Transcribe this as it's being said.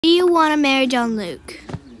Do you want to marry Jean Luc?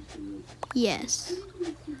 Yes.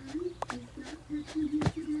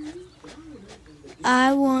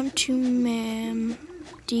 I want to marry.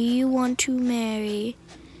 Do you want to marry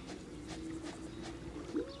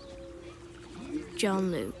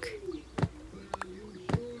Jean Luc?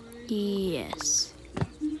 Yes.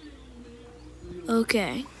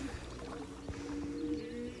 Okay.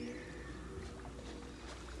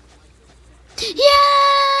 Yay!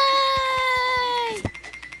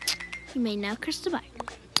 You may now kiss the bike.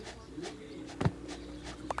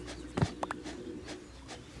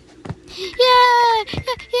 Yay!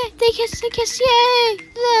 Yeah, they kiss, yay!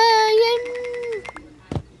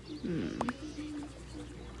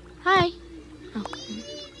 Hi. Oh.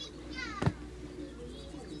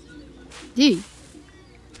 Dude.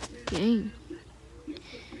 Dang.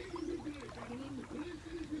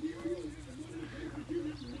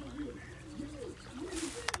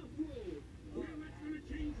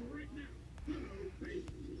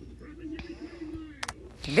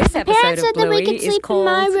 This episode of Bluey is called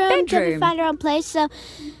My room Bedroom. till we find our own place, so,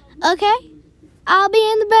 okay. I'll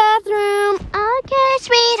be in the bathroom. Okay,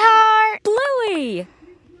 sweetheart. Bluey!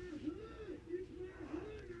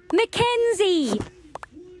 Mackenzie!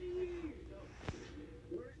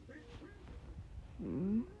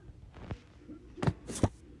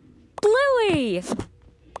 Bluey!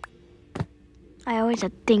 I always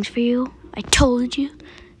had things for you. I told you.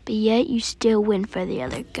 But yet you still went for the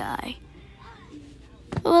other guy.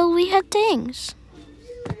 Well, we had things.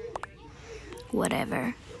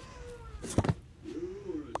 Whatever.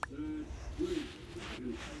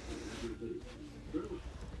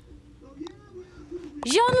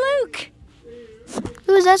 Jean Luc!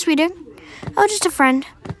 Who is that, sweeter? Oh, just a friend.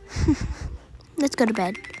 Let's go to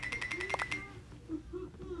bed.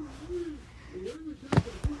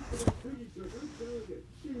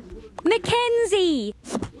 Mackenzie!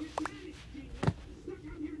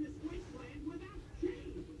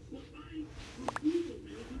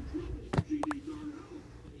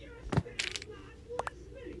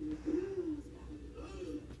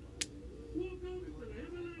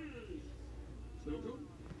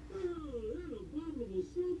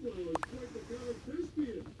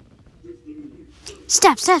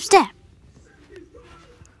 Step, step, step.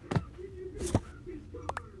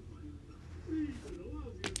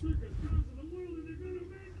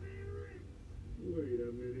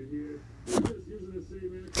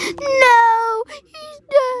 No, he's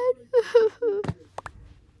dead.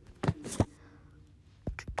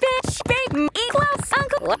 Fish, big, close,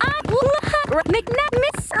 Uncle,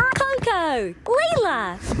 Miss Coco,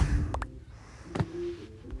 Leela.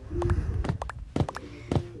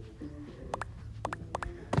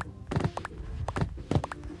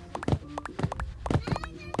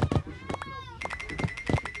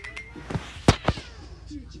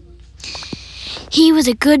 He was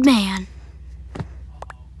a good man.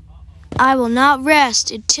 I will not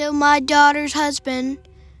rest until my daughter's husband,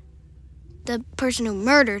 the person who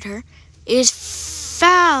murdered her, is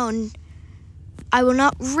found. I will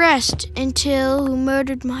not rest until who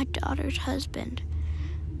murdered my daughter's husband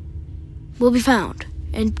will be found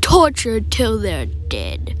and tortured till they're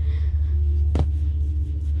dead.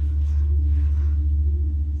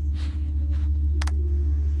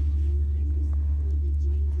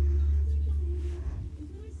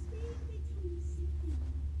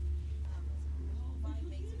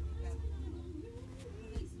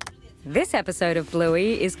 This episode of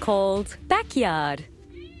Bluey is called Backyard.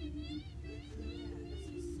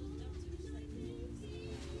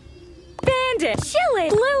 Bandit, Chili,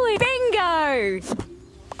 Bluey, Bingo!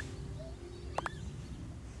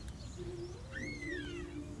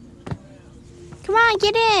 Come on,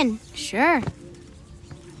 get in. Sure.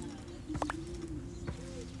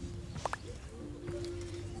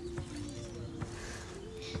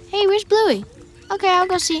 Hey, where's Bluey? Okay, I'll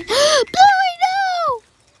go see. Bluey, no!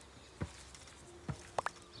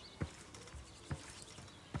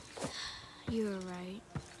 You were right.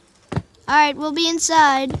 All right, we'll be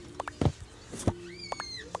inside.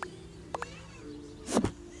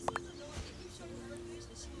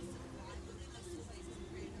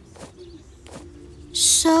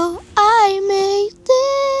 So I made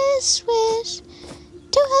this wish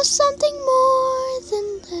to have something more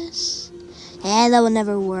than this. And that will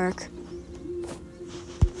never work.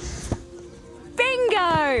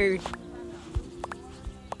 Bingo!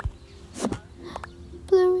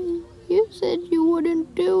 Bluey, you said you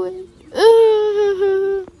wouldn't do it.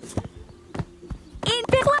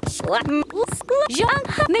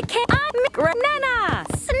 Nana,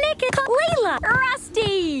 Snicket, Leela,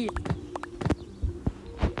 Rusty.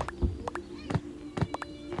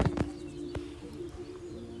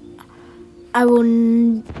 I will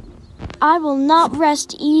not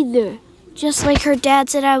rest either. Just like her dad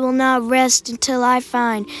said, I will not rest until I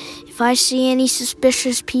find. If I see any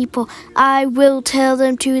suspicious people, I will tell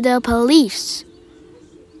them to the police.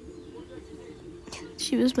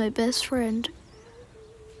 She was my best friend.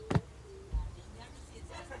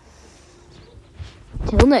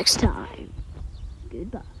 Till next time.